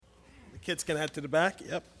Kids can head to the back.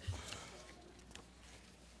 Yep.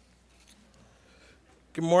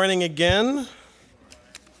 Good morning again.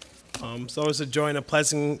 It's always a joy and a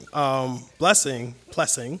blessing. So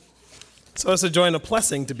it's a joy and a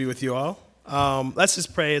blessing to be with you all. Let's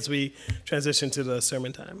just pray as we transition to the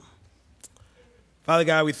sermon time. Father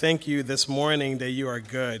God, we thank you this morning that you are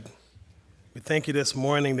good. We thank you this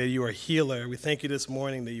morning that you are healer. We thank you this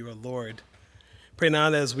morning that you are Lord. Pray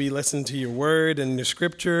now that as we listen to your word and your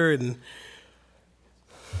scripture, and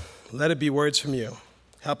let it be words from you.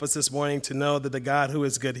 Help us this morning to know that the God who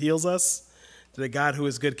is good heals us, that the God who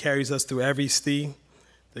is good carries us through every sea,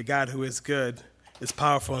 the God who is good is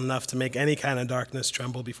powerful enough to make any kind of darkness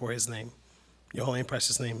tremble before his name. In your holy and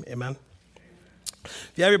precious name, amen.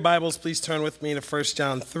 If you have your Bibles, please turn with me to 1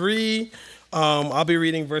 John 3. I'll be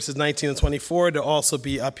reading verses 19 and 24. They'll also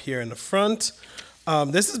be up here in the front.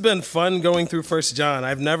 This has been fun going through 1 John.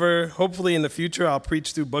 Hopefully in the future, I'll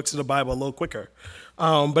preach through books of the Bible a little quicker.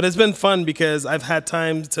 But it's been fun because I've had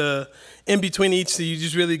time to, in between each, so you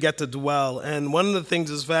just really get to dwell. And one of the things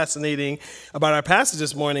that's fascinating about our passage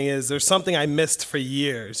this morning is there's something I missed for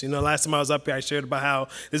years. You know, last time I was up here, I shared about how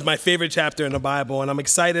this is my favorite chapter in the Bible. And I'm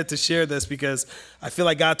excited to share this because I feel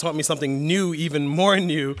like God taught me something new, even more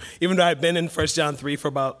new, even though I've been in 1 John 3 for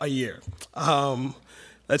about a year.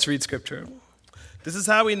 Let's read scripture. This is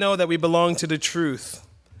how we know that we belong to the truth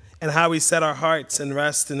and how we set our hearts and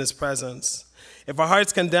rest in his presence. If our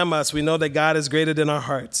hearts condemn us, we know that God is greater than our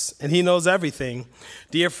hearts, and he knows everything.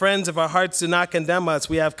 Dear friends, if our hearts do not condemn us,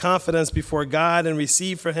 we have confidence before God and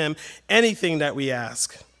receive from him anything that we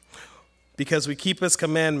ask, because we keep his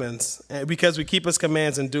commands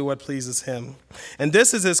and do what pleases him. And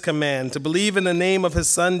this is his command, to believe in the name of his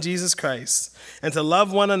Son, Jesus Christ, and to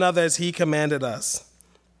love one another as he commanded us.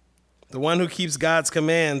 The one who keeps God's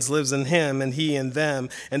commands lives in him, and he in them.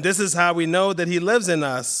 And this is how we know that he lives in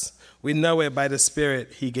us. We know it by the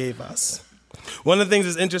Spirit he gave us. One of the things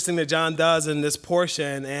that's interesting that John does in this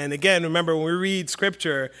portion, and again, remember when we read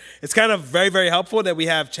scripture, it's kind of very, very helpful that we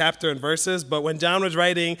have chapter and verses, but when John was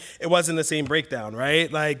writing, it wasn't the same breakdown,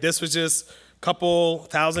 right? Like this was just couple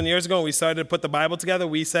thousand years ago when we started to put the Bible together,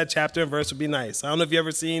 we said chapter and verse would be nice. I don't know if you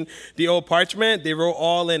ever seen the old parchment. They wrote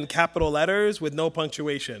all in capital letters with no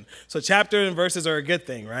punctuation. So chapter and verses are a good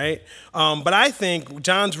thing, right? But I think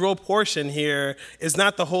John's real portion here is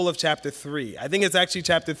not the whole of chapter 3. I think it's actually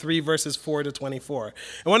chapter 3, verses 4 to 24. And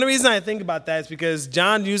one of the reasons I think about that is because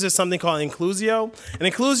John uses something called inclusio.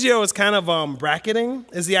 And inclusio is kind of bracketing.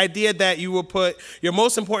 Is the idea that you will put your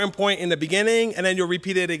most important point in the beginning and then you'll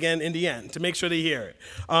repeat it again in the end to make sure they hear it.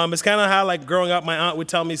 It's kind of how, like, growing up, my aunt would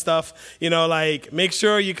tell me stuff, you know, like, make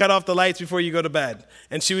sure you cut off the lights before you go to bed.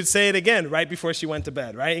 And she would say it again right before she went to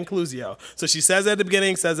bed, right? Inclusio. So she says it at the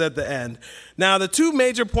beginning, says it at the end. Now, the two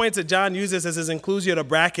major points that John uses as his inclusio to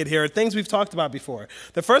bracket here are things we've talked about before.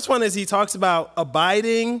 The first one is he talks about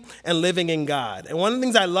abiding and living in God. And one of the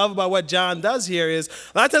things I love about what John does here is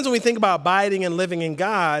a lot of times when we think about abiding and living in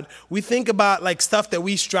God, we think about like stuff that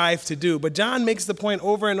we strive to do. But John makes the point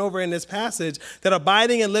over and over in this passage that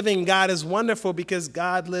abiding and living in God is wonderful because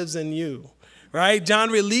God lives in you. Right? John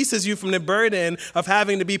releases you from the burden of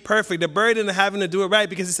having to be perfect, the burden of having to do it right,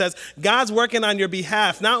 because he says, God's working on your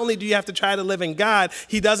behalf. Not only do you have to try to live in God,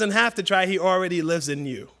 he doesn't have to try, he already lives in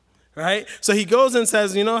you. Right? So he goes and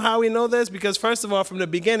says, you know how we know this? Because first of all, from the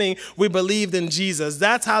beginning, we believed in Jesus.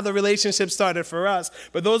 That's how the relationship started for us.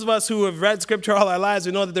 But those of us who have read scripture all our lives,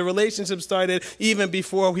 we know that the relationship started even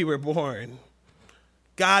before we were born.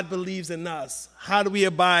 God believes in us. How do we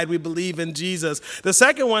abide? We believe in Jesus. The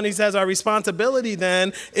second one, he says, our responsibility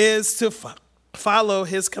then is to follow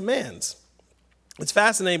his commands. It's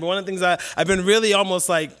fascinating, but one of the things I've been really almost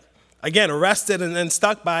like, again, arrested and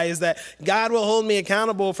stuck by is that God will hold me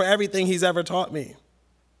accountable for everything he's ever taught me.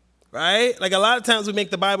 Right? Like a lot of times we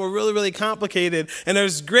make the Bible really, really complicated, and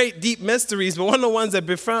there's great deep mysteries, but one of the ones that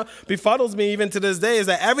befuddles me even to this day is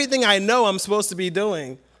that everything I know I'm supposed to be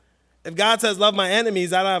doing. If God says, love my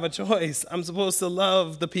enemies, I don't have a choice. I'm supposed to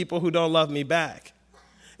love the people who don't love me back.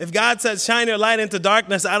 If God says, shine your light into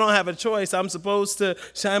darkness, I don't have a choice. I'm supposed to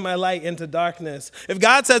shine my light into darkness. If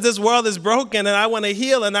God says this world is broken and I want to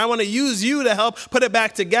heal and I want to use you to help put it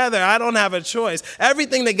back together, I don't have a choice.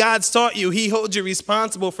 Everything that God's taught you, he holds you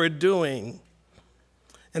responsible for doing.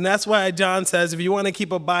 And that's why John says, if you want to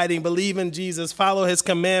keep abiding, believe in Jesus, follow his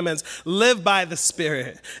commandments, live by the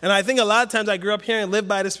Spirit. And I think a lot of times I grew up hearing live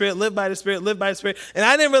by the Spirit, live by the Spirit, live by the Spirit. And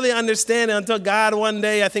I didn't really understand it until God one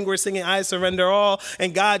day, I think we're singing I Surrender All,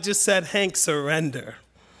 and God just said, Hank, surrender.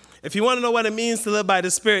 If you want to know what it means to live by the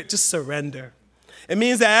Spirit, just surrender. It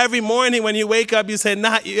means that every morning when you wake up, you say,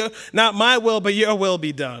 not my will, but your will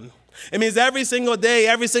be done. It means every single day,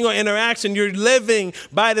 every single interaction, you're living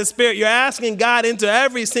by the Spirit. You're asking God into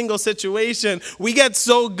every single situation. We get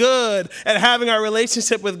so good at having our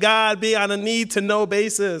relationship with God be on a need-to-know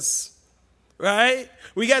basis, right?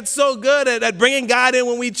 We get so good at bringing God in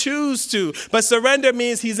when we choose to. But surrender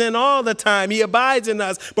means he's in all the time. He abides in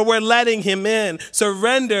us, but we're letting him in.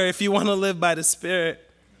 Surrender if you want to live by the Spirit.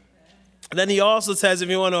 And then he also says if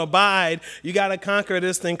you want to abide, you got to conquer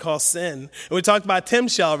this thing called sin. And we talked about Tim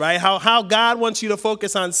Shell, right? How God wants you to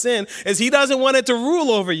focus on sin is he doesn't want it to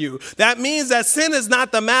rule over you. That means that sin is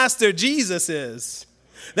not the master, Jesus is.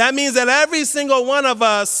 That means that every single one of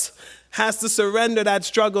us has to surrender that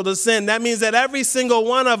struggle to sin. That means that every single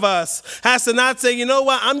one of us has to not say, you know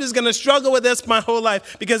what, I'm just going to struggle with this my whole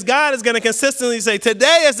life, because God is going to consistently say,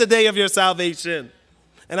 today is the day of your salvation,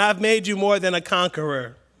 and I've made you more than a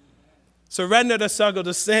conqueror. Surrender the struggle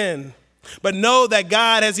to sin. But know that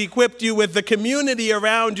God has equipped you with the community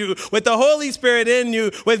around you, with the Holy Spirit in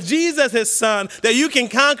you, with Jesus, his son, that you can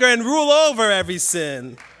conquer and rule over every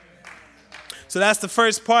sin. So that's the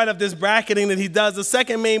first part of this bracketing that he does. The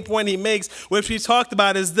second main point he makes, which we talked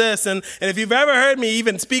about, is this. And if you've ever heard me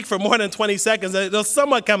even speak for more than 20 seconds, it'll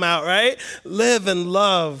somewhat come out, right? Live and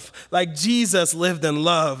love like Jesus lived and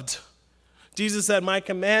loved. Jesus said, my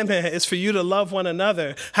commandment is for you to love one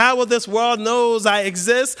another. How will this world knows I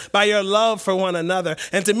exist? By your love for one another.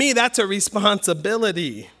 And to me, that's a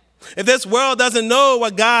responsibility. If this world doesn't know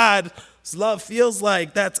what God's love feels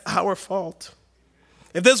like, that's our fault.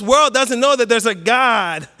 If this world doesn't know that there's a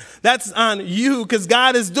God, that's on you, because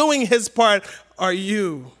God is doing his part. Are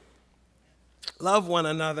you? Love one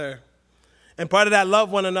another. And part of that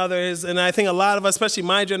love one another is, and I think a lot of us, especially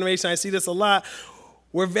my generation, I see this a lot,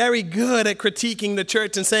 we're very good at critiquing the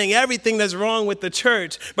church and saying everything that's wrong with the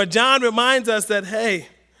church. But John reminds us that, hey,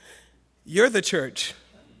 you're the church.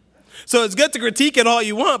 So it's good to critique it all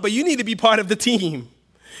you want, but you need to be part of the team.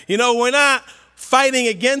 You know, we're not fighting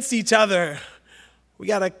against each other. We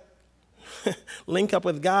got to link up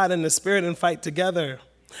with God in the Spirit and fight together.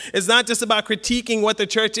 It's not just about critiquing what the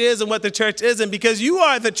church is and what the church isn't, because you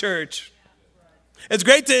are the church. It's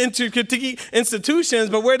great to critique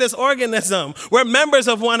institutions, but we're this organism. We're members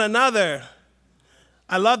of one another.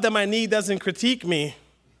 I love that my knee doesn't critique me,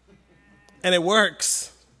 and it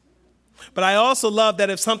works. But I also love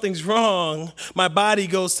that if something's wrong, my body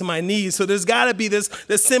goes to my knees. So there's got to be this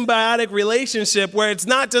symbiotic relationship where it's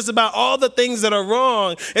not just about all the things that are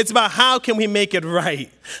wrong. It's about how can we make it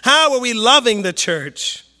right? How are we loving the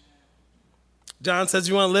church? John says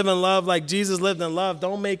you want to live in love like Jesus lived in love.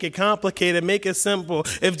 Don't make it complicated. Make it simple.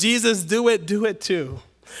 If Jesus do it too.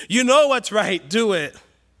 You know what's right. Do it.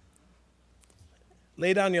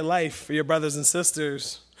 Lay down your life for your brothers and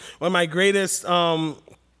sisters. One of my greatest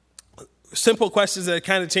simple questions that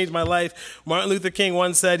kind of changed my life. Martin Luther King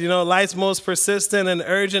once said, life's most persistent and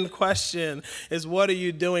urgent question is, what are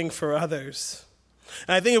you doing for others?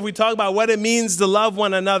 And I think if we talk about what it means to love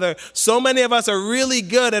one another, so many of us are really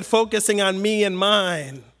good at focusing on me and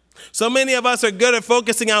mine. So many of us are good at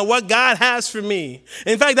focusing on what God has for me.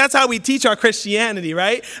 In fact, that's how we teach our Christianity,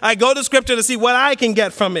 right? I go to Scripture to see what I can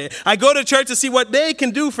get from it. I go to church to see what they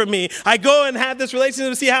can do for me. I go and have this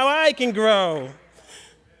relationship to see how I can grow.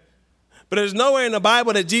 But there's nowhere in the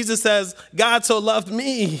Bible that Jesus says, God so loved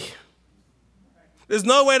me. There's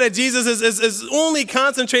nowhere that Jesus is only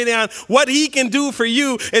concentrating on what he can do for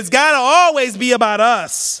you. It's got to always be about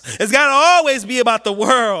us. It's got to always be about the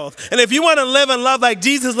world. And if you want to live and love like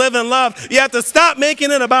Jesus lived and loved, you have to stop making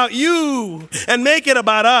it about you and make it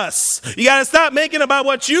about us. You got to stop making it about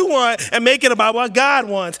what you want and make it about what God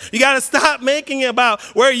wants. You got to stop making it about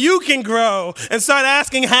where you can grow and start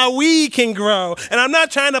asking how we can grow. And I'm not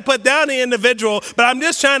trying to put down the individual, but I'm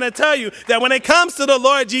just trying to tell you that when it comes to the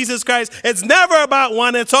Lord Jesus Christ, it's never about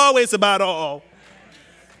one, it's always about all.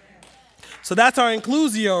 So that's our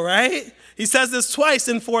inclusio, right? He says this twice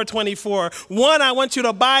in 4:24. One, I want you to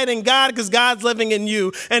abide in God because God's living in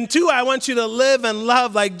you. And two, I want you to live and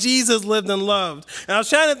love like Jesus lived and loved. And I was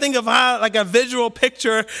trying to think of how, like a visual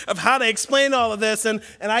picture of how to explain all of this. And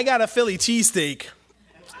I got a Philly cheesesteak.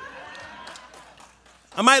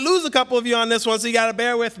 I might lose a couple of you on this one, so you got to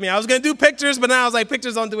bear with me. I was going to do pictures, but now I was like,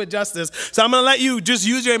 pictures don't do it justice. So I'm going to let you just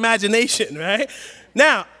use your imagination, right?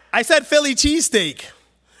 Now, I said Philly cheesesteak,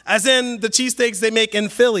 as in the cheesesteaks they make in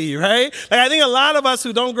Philly, right? Like I think a lot of us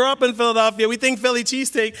who don't grow up in Philadelphia, we think Philly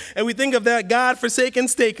cheesesteak, and we think of that God-forsaken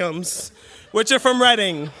steakums, which are from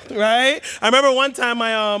Reading, right? I remember one time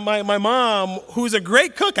my mom, who's a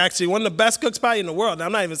great cook, actually, one of the best cooks probably in the world.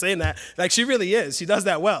 I'm not even saying that. Like, she really is. She does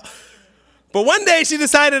that well. But one day she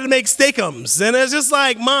decided to make steakums, and it's just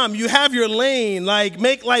like, Mom, you have your lane, like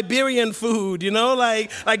make Liberian food,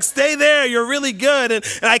 like stay there, you're really good. And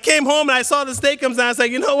I came home and I saw the steakums, and I was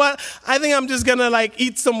like, you know what? I think I'm just gonna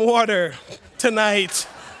eat some water tonight.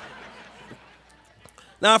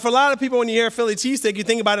 Now, for a lot of people, when you hear Philly cheesesteak, you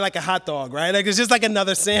think about it like a hot dog, right? Like it's just like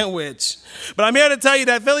another sandwich. But I'm here to tell you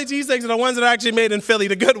that Philly cheesesteaks are the ones that are actually made in Philly,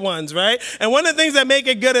 the good ones, right? And one of the things that make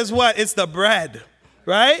it good is what? It's the bread.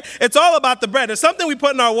 Right? It's all about the bread. There's something we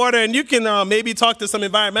put in our water, and you can maybe talk to some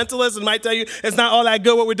environmentalists and might tell you it's not all that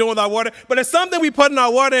good what we're doing with our water, but it's something we put in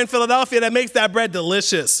our water in Philadelphia that makes that bread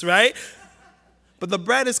delicious, right? But the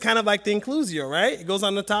bread is kind of like the inclusio, right? It goes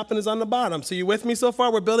on the top and is on the bottom. So you with me so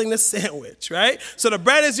far? We're building this sandwich, right? So the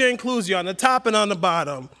bread is your inclusio on the top and on the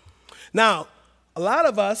bottom. Now, a lot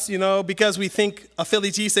of us, because we think a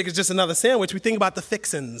Philly cheesesteak is just another sandwich, we think about the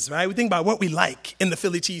fixins, right? We think about what we like in the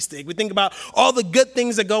Philly cheesesteak. We think about all the good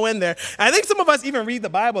things that go in there. And I think some of us even read the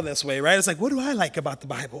Bible this way, right? It's like, what do I like about the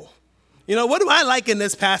Bible? What do I like in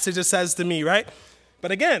this passage it says to me, right?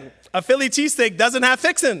 But again, a Philly cheesesteak doesn't have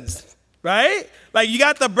fixins, right? Like you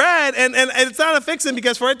got the bread, and it's not a fixin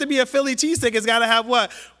because for it to be a Philly cheesesteak, it's got to have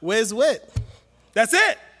what? Whiz wit. That's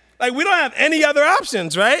it. Like, we don't have any other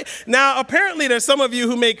options, right? Now, apparently, there's some of you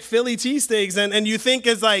who make Philly cheesesteaks, and you think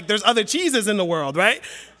it's like there's other cheeses in the world, right?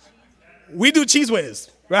 We do Cheez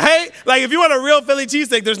Whiz, right? Like, if you want a real Philly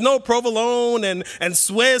cheesesteak, there's no provolone and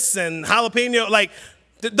Swiss and jalapeno. Like,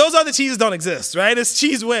 those other cheeses don't exist, right? It's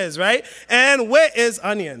Cheez Whiz, right? And wit is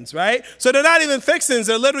onions, right? So they're not even fixins.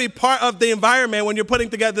 They're literally part of the environment when you're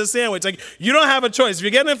putting together the sandwich. Like, you don't have a choice. If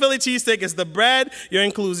you're getting a Philly cheesesteak, it's the bread, your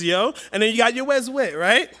inclusio, and then you got your whiz wit,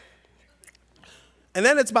 right? And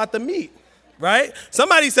then it's about the meat, right?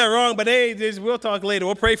 Somebody said wrong, but hey, we'll talk later.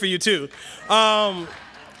 We'll pray for you too. Then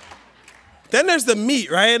there's the meat,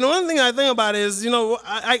 right? And the one thing I think about is,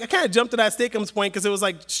 I kind of jumped to that steakums point because it was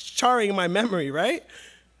like charring in my memory, right?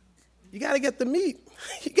 You got to get the meat.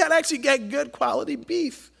 You got to actually get good quality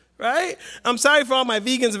beef, right? I'm sorry for all my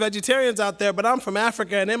vegans and vegetarians out there, but I'm from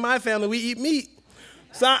Africa, and in my family, we eat meat.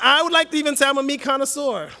 So I would like to even say I'm a meat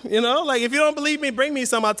connoisseur, Like, if you don't believe me, bring me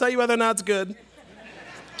some. I'll tell you whether or not it's good.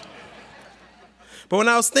 But when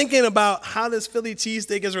I was thinking about how this Philly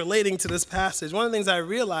cheesesteak is relating to this passage, one of the things I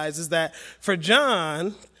realized is that for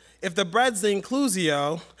John, if the bread's the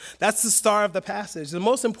inclusio, that's the star of the passage. The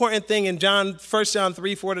most important thing in 1 John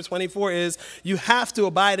 3, 4-24 is you have to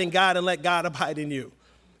abide in God and let God abide in you,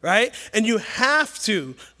 right? And you have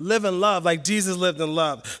to live in love like Jesus lived in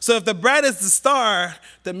love. So if the bread is the star,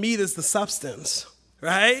 the meat is the substance,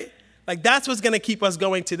 right? Like, that's what's going to keep us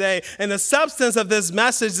going today. And the substance of this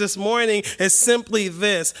message this morning is simply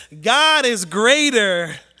this: God is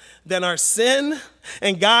greater than our sin,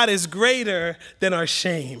 and God is greater than our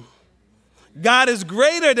shame. God is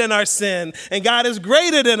greater than our sin, and God is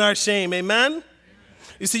greater than our shame. Amen?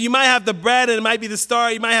 You see, you might have the bread and it might be the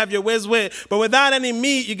star, you might have your whiz wit, but without any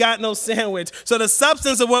meat, you got no sandwich. So the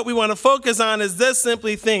substance of what we want to focus on is this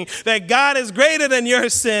simply thing: that God is greater than your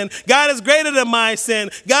sin, God is greater than my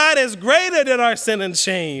sin, God is greater than our sin and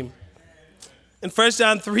shame. In 1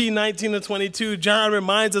 John 3, 19-22, John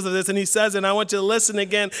reminds us of this, and he says, and I want you to listen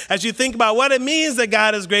again as you think about what it means that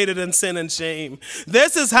God is greater than sin and shame.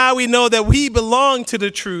 This is how we know that we belong to the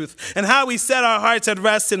truth and how we set our hearts at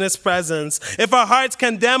rest in his presence. If our hearts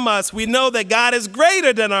condemn us, we know that God is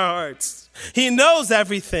greater than our hearts. He knows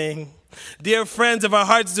everything. Dear friends, if our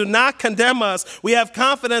hearts do not condemn us, we have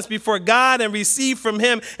confidence before God and receive from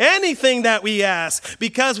him anything that we ask,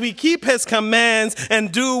 because we keep his commands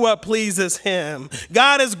and do what pleases him.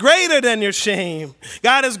 God is greater than your shame.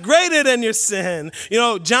 God is greater than your sin.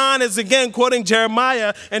 John is again quoting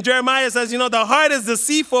Jeremiah, and Jeremiah says, the heart is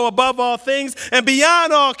deceitful above all things and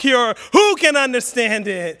beyond all cure. Who can understand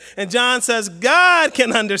it? And John says, God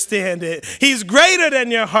can understand it. He's greater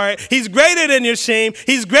than your heart. He's greater than your shame.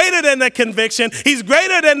 He's greater than the conviction. He's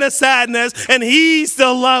greater than the sadness, and he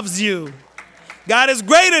still loves you. God is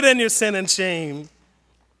greater than your sin and shame.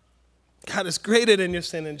 God is greater than your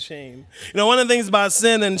sin and shame. One of the things about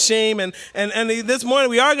sin and shame, and this morning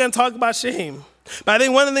we are going to talk about shame. But I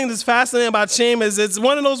think one of the things that's fascinating about shame is it's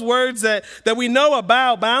one of those words that we know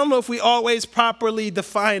about, but I don't know if we always properly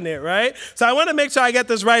define it, right? So I want to make sure I get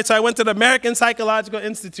this right. So I went to the American Psychological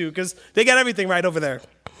Institute because they get everything right over there.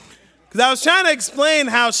 Because I was trying to explain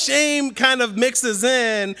how shame kind of mixes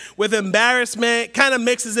in with embarrassment, kind of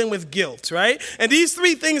mixes in with guilt, right? And these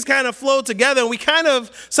three things kind of flow together, and we kind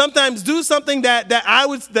of sometimes do something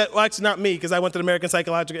actually not me, because I went to the American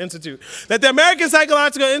Psychological Institute, that the American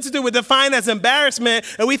Psychological Institute would define as embarrassment,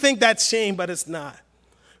 and we think that's shame, but it's not,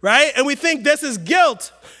 right? And we think this is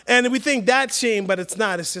guilt, and we think that's shame, but it's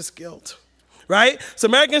not, it's just guilt. right? So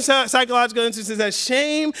American Psychological Institute says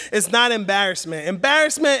shame is not embarrassment.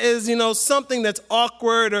 Embarrassment is, something that's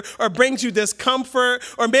awkward or brings you discomfort,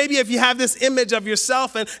 or maybe if you have this image of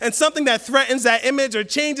yourself and something that threatens that image or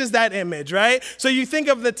changes that image, right? So you think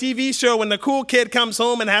of the TV show when the cool kid comes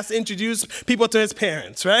home and has to introduce people to his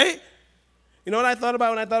parents, right? You know what I thought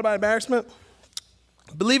about when I thought about embarrassment?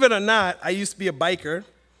 Believe it or not, I used to be a biker.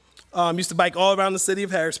 Used to bike all around the city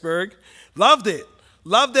of Harrisburg. Loved it.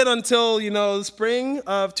 Loved it until, the spring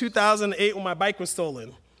of 2008 when my bike was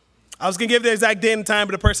stolen. I was going to give the exact date and time,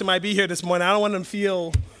 but the person might be here this morning. I don't want them to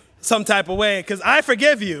feel some type of way, because I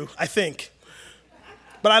forgive you, I think.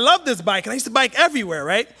 But I love this bike, and I used to bike everywhere,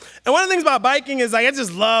 right? And one of the things about biking is, I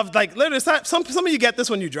just loved, literally, some of you get this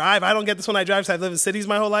when you drive. I don't get this when I drive, because I've lived in cities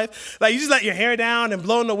my whole life. You just let your hair down and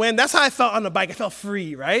blow in the wind. That's how I felt on the bike. I felt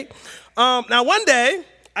free, right? Now, one day,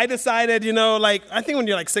 I decided, I think when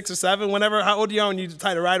you're 6 or 7, how old you are when you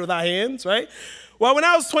try to ride without hands, right? Well, when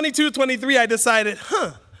I was 22, 23, I decided,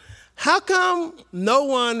 how come no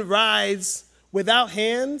one rides without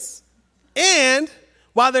hands and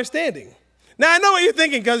while they're standing? Now, I know what you're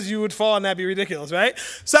thinking, because you would fall and that'd be ridiculous, right?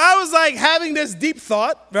 So I was having this deep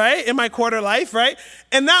thought, right, in my quarter life, right?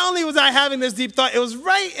 And not only was I having this deep thought, it was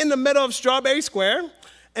right in the middle of Strawberry Square.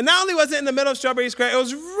 And not only was it in the middle of Strawberry Square, it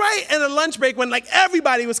was right in a lunch break when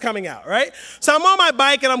everybody was coming out, right? So I'm on my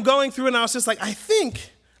bike and I'm going through, and I was just I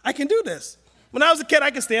think I can do this. When I was a kid, I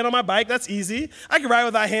could stand on my bike. That's easy. I could ride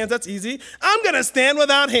without hands. That's easy. I'm going to stand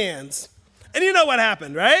without hands. And you know what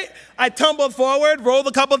happened, right? I tumbled forward, rolled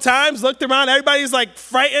a couple times, looked around. Everybody's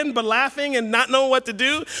frightened but laughing and not knowing what to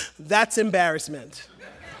do. That's embarrassment.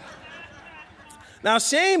 Now,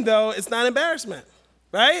 shame, though, it's not embarrassment.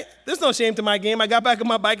 Right? There's no shame to my game. I got back on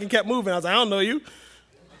my bike and kept moving. I was I don't know you.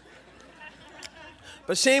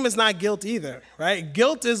 But shame is not guilt either, right?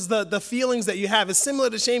 Guilt is the feelings that you have. It's similar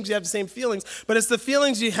to shame because you have the same feelings, but it's the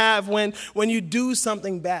feelings you have when you do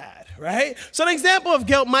something bad, right? So an example of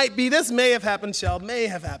guilt might be, this may have happened, Shell, may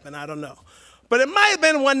have happened, I don't know. But it might have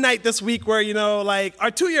been one night this week where,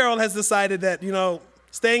 our 2-year-old has decided that,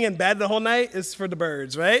 staying in bed the whole night is for the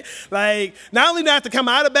birds, right? Not only do I have to come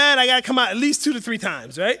out of bed, I got to come out at least 2 to 3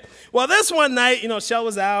 times, right? Well, this one night, Shell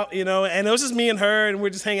was out, and it was just me and her, and we're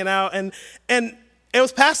just hanging out, and it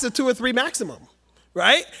was past the 2 or 3 maximum,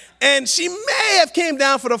 right? And she may have came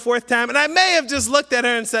down for the 4th time, and I may have just looked at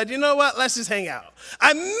her and said, you know what, let's just hang out.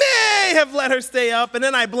 I may have let her stay up, and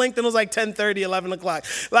then I blinked, and it was 10:30, 11 o'clock.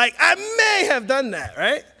 I may have done that,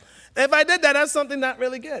 right? If I did that, that's something not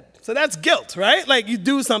really good. So that's guilt, right? You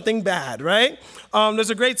do something bad, right? There's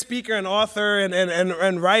a great speaker and author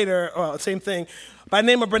and writer, same thing, by the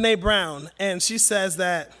name of Brené Brown. And she says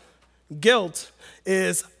that guilt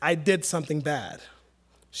is, I did something bad.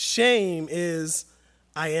 Shame is,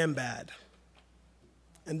 I am bad.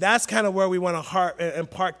 And that's kind of where we want to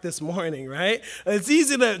park this morning, right? It's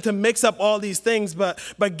easy to mix up all these things, but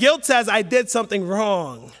guilt says, I did something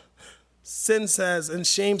wrong. Sin says, and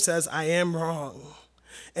shame says, I am wrong.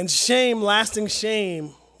 And shame, lasting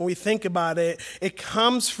shame, when we think about it, it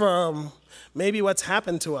comes from maybe what's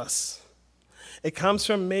happened to us. It comes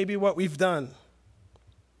from maybe what we've done.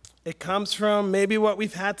 It comes from maybe what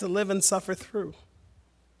we've had to live and suffer through.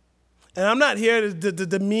 And I'm not here to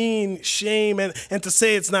demean shame and to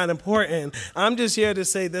say it's not important. I'm just here to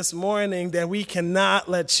say this morning that we cannot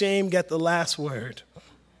let shame get the last word.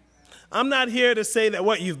 I'm not here to say that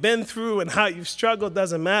what you've been through and how you've struggled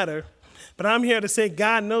doesn't matter, but I'm here to say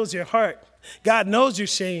God knows your heart. God knows your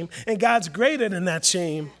shame, and God's greater than that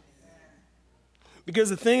shame. Because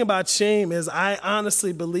the thing about shame is, I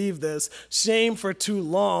honestly believe this, shame for too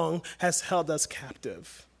long has held us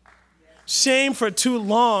captive. Shame for too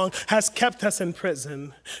long has kept us in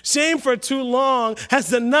prison. Shame for too long has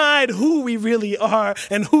denied who we really are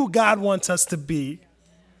and who God wants us to be.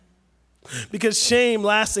 Because shame,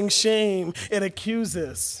 lasting shame, it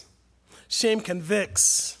accuses. Shame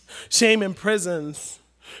convicts. Shame imprisons.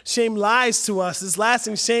 Shame lies to us. This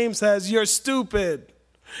lasting shame says, you're stupid.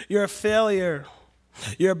 You're a failure.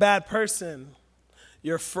 You're a bad person.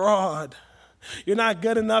 You're a fraud. You're not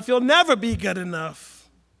good enough. You'll never be good enough.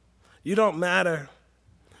 You don't matter.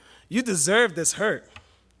 You deserve this hurt.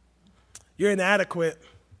 You're inadequate.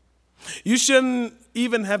 You shouldn't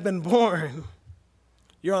even have been born.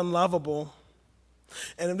 You're unlovable.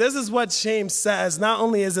 And if this is what shame says, not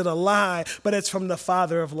only is it a lie, but it's from the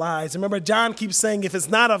father of lies. Remember, John keeps saying, if it's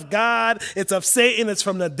not of God, it's of Satan, it's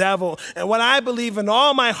from the devil. And what I believe in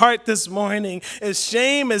all my heart this morning is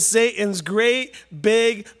shame is Satan's great,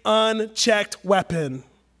 big, unchecked weapon.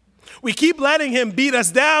 We keep letting him beat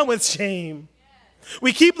us down with shame.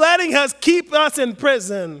 We keep letting us keep us in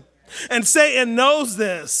prison. And Satan knows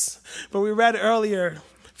this. But we read earlier,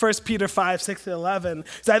 1 Peter 5, 6 to 11.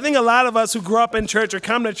 So I think a lot of us who grow up in church or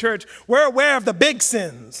come to church, we're aware of the big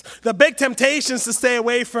sins, the big temptations to stay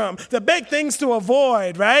away from, the big things to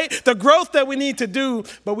avoid, right? The growth that we need to do,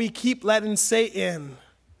 but we keep letting Satan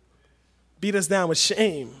beat us down with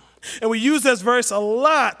shame. And we use this verse a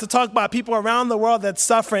lot to talk about people around the world that's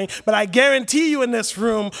suffering, but I guarantee you in this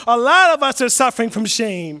room, a lot of us are suffering from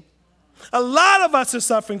shame. A lot of us are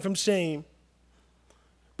suffering from shame.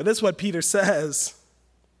 But this is what Peter says.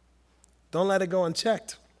 Don't let it go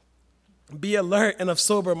unchecked. Be alert and of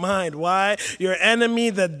sober mind. Why? Your enemy,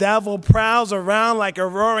 the devil, prowls around like a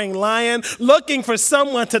roaring lion looking for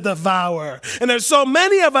someone to devour. And there's so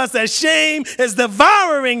many of us that shame is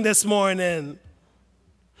devouring this morning.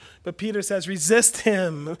 But Peter says, resist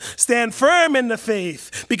him. Stand firm in the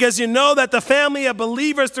faith, because you know that the family of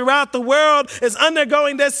believers throughout the world is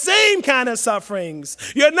undergoing the same kind of sufferings.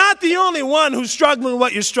 You're not the only one who's struggling with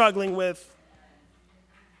what you're struggling with.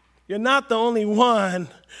 You're not the only one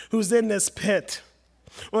who's in this pit.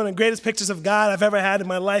 One of the greatest pictures of God I've ever had in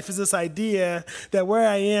my life is this idea that where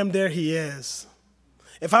I am, there he is.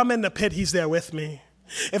 If I'm in the pit, he's there with me.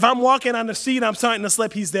 If I'm walking on the street, I'm starting to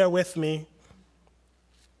slip, he's there with me.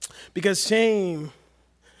 Because shame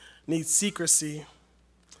needs secrecy.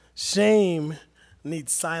 Shame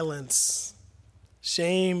needs silence.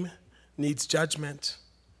 Shame needs judgment.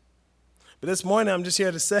 But this morning, I'm just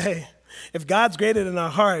here to say, if God's greater than our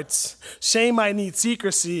hearts, shame might need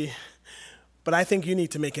secrecy, but I think you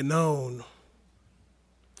need to make it known.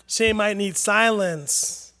 Shame might need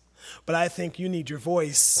silence, but I think you need your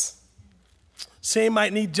voice. Shame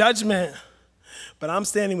might need judgment, but I'm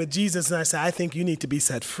standing with Jesus and I say, I think you need to be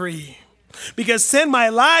set free. Because sin might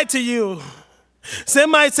lie to you.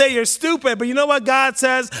 Sin might say you're stupid, but you know what God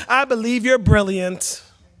says? I believe you're brilliant.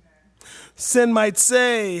 Sin might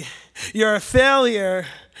say you're a failure,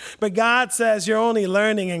 but God says you're only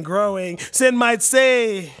learning and growing. Sin might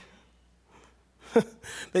say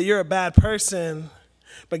that you're a bad person,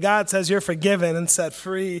 but God says you're forgiven and set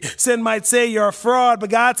free. Sin might say you're a fraud, but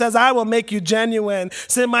God says I will make you genuine.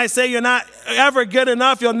 Sin might say you're not ever good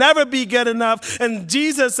enough, you'll never be good enough, and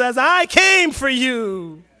Jesus says I came for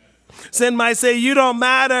you. Sin might say you don't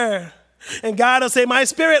matter, and God will say my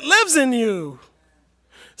spirit lives in you.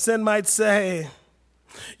 Sin might say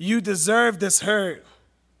you deserve this hurt,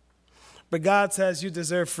 but God says you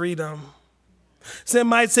deserve freedom. Sin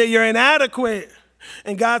might say you're inadequate,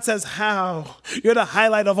 and God says, how? You're the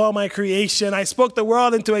highlight of all my creation. I spoke the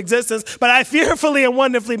world into existence, but I fearfully and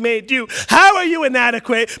wonderfully made you. How are you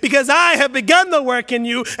inadequate? Because I have begun the work in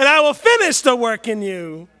you, and I will finish the work in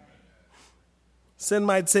you. Sin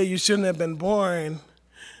might say you shouldn't have been born.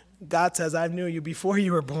 God says, I knew you before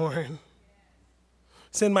you were born.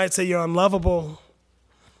 Sin might say you're unlovable,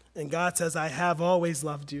 and God says, I have always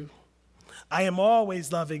loved you. I am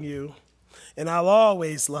always loving you, and I'll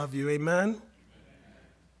always love you. Amen?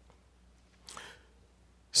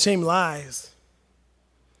 Shame lies.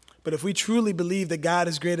 But if we truly believe that God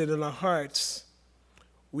is greater than our hearts,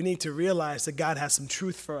 we need to realize that God has some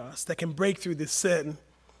truth for us that can break through this sin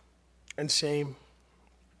and shame.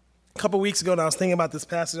 A couple weeks ago, when I was thinking about this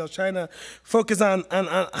passage, I was trying to focus on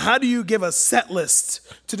how do you give a set list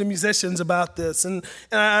to the musicians about this. And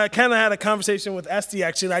I kind of had a conversation with Esty,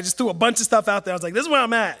 actually. I just threw a bunch of stuff out there. I was like, this is where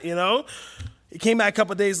I'm at, you know? He came back a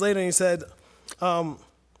couple of days later and he said, so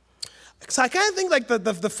I kind of think like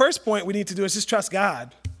the first point we need to do is just trust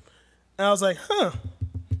God. And I was like,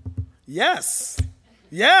 yes,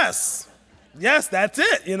 that's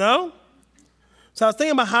it, you know? So I was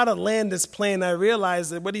thinking about how to land this plane, and I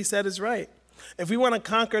realized that what he said is right. If we want to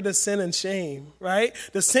conquer the sin and shame, right?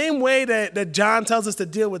 The same way that John tells us to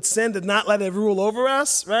deal with sin, to not let it rule over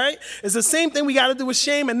us, right? It's the same thing we got to do with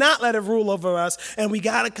shame and not let it rule over us. And we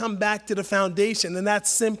got to come back to the foundation, and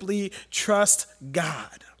that's simply trust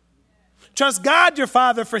God. Trust God, your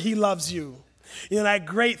Father, for he loves you. You know, that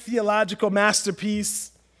great theological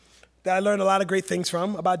masterpiece that I learned a lot of great things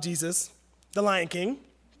from about Jesus, The Lion King.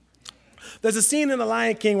 There's a scene in The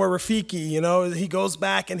Lion King where Rafiki, you know, he goes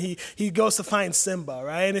back and he goes to find Simba,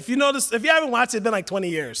 right? And if you notice, if you haven't watched it, it's been like 20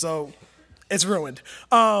 years, so it's ruined.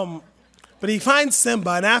 But he finds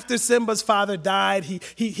Simba, and after Simba's father died,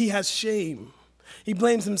 he has shame. He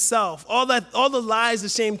blames himself. All the lies the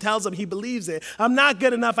shame tells him, he believes it. I'm not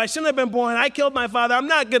good enough. I shouldn't have been born. I killed my father. I'm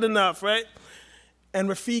not good enough, right? And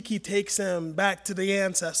Rafiki takes him back to the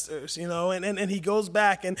ancestors, you know, and he goes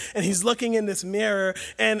back and he's looking in this mirror.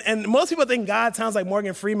 And most people think God sounds like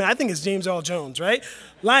Morgan Freeman. I think it's James Earl Jones, right?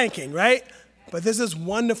 Lion King, right? But there's this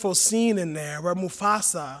wonderful scene in there where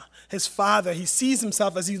Mufasa, his father, he sees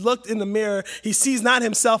himself as he looked in the mirror. He sees not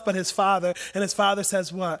himself, but his father. And his father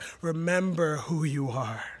says what? Remember who you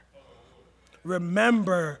are.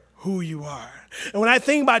 Remember who you are. And when I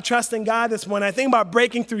think about trusting God this morning, I think about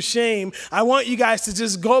breaking through shame, I want you guys to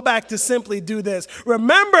just go back to simply do this.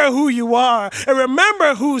 Remember who you are and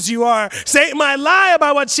remember whose you are. Satan might lie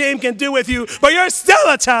about what shame can do with you, but you're still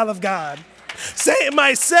a child of God. Satan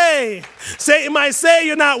might say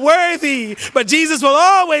you're not worthy, but Jesus will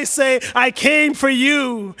always say, I came for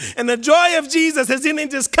you. And the joy of Jesus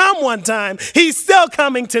didn't just come one time. He's still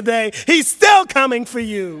coming today. He's still coming for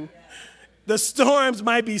you. The storms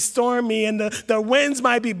might be stormy and the winds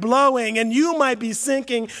might be blowing and you might be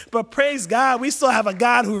sinking, but praise God, we still have a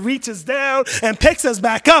God who reaches down and picks us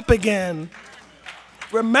back up again.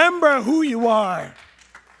 Remember who you are.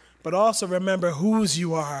 But also remember whose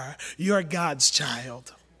you are. You're God's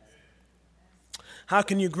child. How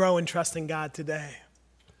can you grow in trusting God today?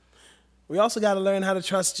 We also got to learn how to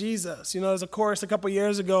trust Jesus. You know, there's a chorus a couple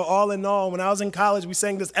years ago, All in All. When I was in college, we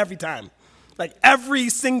sang this every time. Like every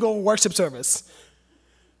single worship service.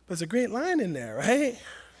 There's a great line in there, right?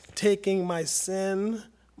 Taking my sin,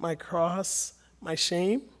 my cross, my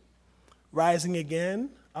shame, rising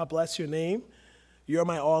again, I'll bless your name. You're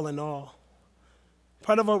my all in all.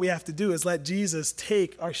 Part of what we have to do is let Jesus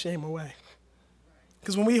take our shame away.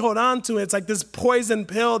 Because when we hold on to it, it's like this poison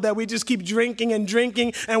pill that we just keep drinking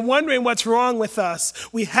and wondering what's wrong with us.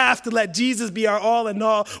 We have to let Jesus be our all in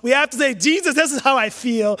all. We have to say, Jesus, this is how I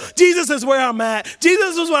feel. Jesus is where I'm at.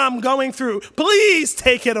 Jesus is what I'm going through. Please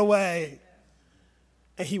take it away.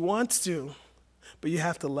 And he wants to, but you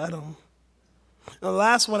have to let him. And the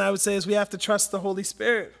last one I would say is we have to trust the Holy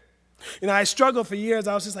Spirit. You know, I struggled for years.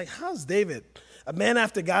 I was just like, how's David, a man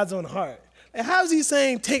after God's own heart? And how's he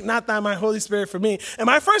saying, take not thy my Holy Spirit from me? And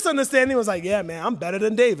my first understanding was like, yeah, man, I'm better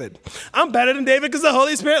than David. I'm better than David because the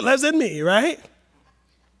Holy Spirit lives in me, right?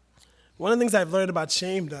 One of the things I've learned about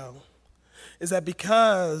shame, though, is that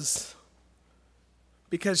because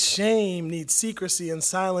shame needs secrecy and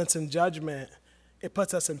silence and judgment, it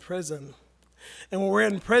puts us in prison. And when we're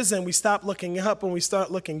in prison, we stop looking up and we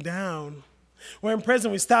start looking down. We're in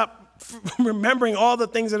prison, we stop remembering all the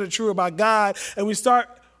things that are true about God, and we start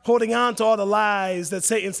holding on to all the lies that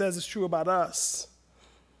Satan says is true about us.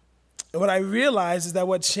 And what I realize is that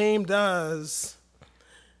what shame does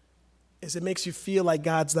is it makes you feel like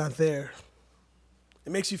God's not there.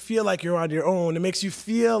 It makes you feel like you're on your own. It makes you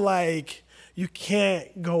feel like you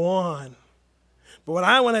can't go on. But what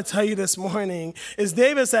I want to tell you this morning is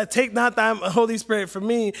David said, take not thy Holy Spirit from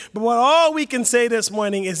me. But what all we can say this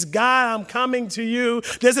morning is, God, I'm coming to you.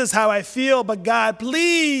 This is how I feel. But God,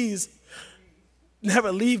 please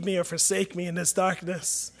never leave me or forsake me in this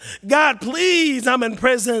darkness. God, please, I'm in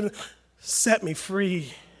prison. Set me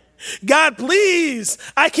free. God, please,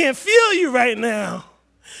 I can't feel you right now.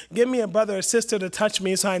 Give me a brother or sister to touch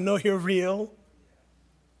me so I know you're real.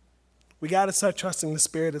 We got to start trusting the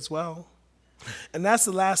Spirit as well. And that's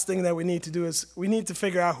the last thing that we need to do is we need to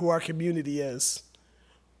figure out who our community is.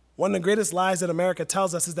 One of the greatest lies that America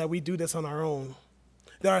tells us is that we do this on our own,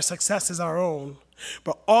 that our success is our own.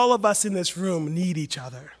 But all of us in this room need each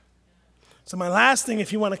other. So my last thing,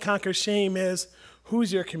 if you want to conquer shame, is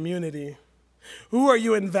who's your community? Who are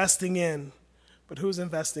you investing in? But who's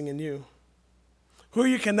investing in you? Who are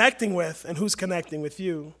you connecting with and who's connecting with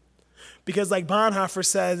you? Because like Bonhoeffer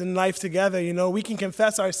says in Life Together, you know, we can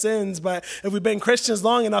confess our sins, but if we've been Christians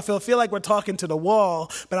long enough, it'll feel like we're talking to the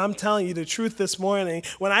wall. But I'm telling you the truth this morning.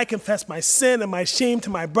 When I confess my sin and my shame to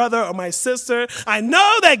my brother or my sister, I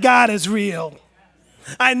know that God is real.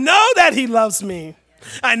 I know that he loves me.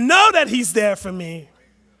 I know that he's there for me.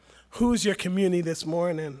 Who's your community this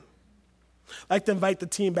morning? I'd like to invite the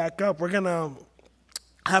team back up. We're going to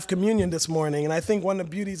have communion this morning. And I think one of the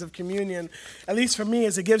beauties of communion, at least for me,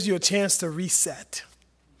 is it gives you a chance to reset.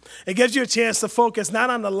 It gives you a chance to focus not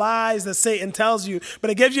on the lies that Satan tells you, but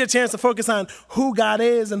it gives you a chance to focus on who God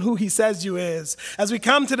is and who he says you is. As we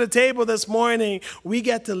come to the table this morning, we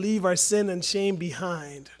get to leave our sin and shame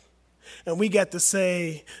behind. And we get to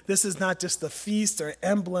say, this is not just a feast or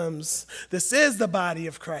emblems. This is the body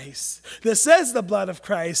of Christ. This is the blood of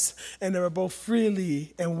Christ. And they were both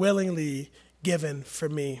freely and willingly given for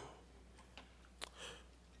me.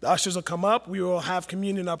 The ushers will come up. We will have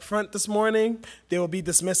communion up front this morning. They will be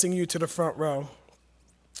dismissing you to the front row.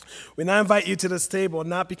 We now invite you to this table,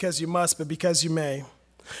 not because you must, but because you may.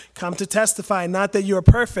 Come to testify, not that you are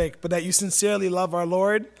perfect, but that you sincerely love our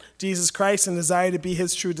Lord, Jesus Christ, and desire to be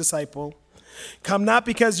his true disciple. Come not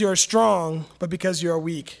because you are strong, but because you are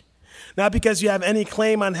weak. Not because you have any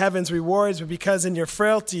claim on heaven's rewards, but because in your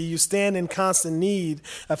frailty you stand in constant need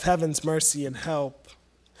of heaven's mercy and help.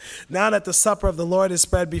 Now that the supper of the Lord is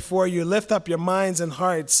spread before you, lift up your minds and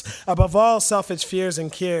hearts above all selfish fears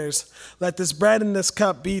and cares. Let this bread and this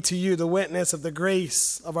cup be to you the witness of the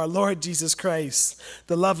grace of our Lord Jesus Christ,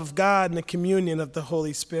 the love of God, and the communion of the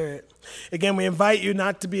Holy Spirit. Again, we invite you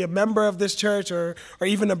not to be a member of this church or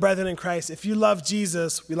even a brethren in Christ. If you love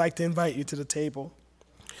Jesus, we'd like to invite you to the table.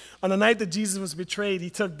 On the night that Jesus was betrayed, he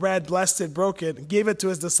took bread, blessed it, broke it, and gave it to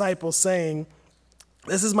his disciples, saying,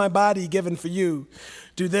 "This is my body given for you.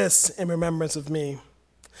 Do this in remembrance of me."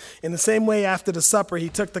 In the same way, after the supper, he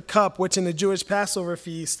took the cup, which in the Jewish Passover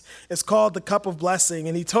feast is called the cup of blessing,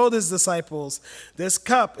 and he told his disciples, "This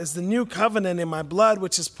cup is the new covenant in my blood,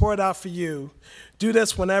 which is poured out for you. Do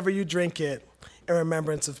this whenever you drink it in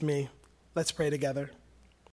remembrance of me." Let's pray together.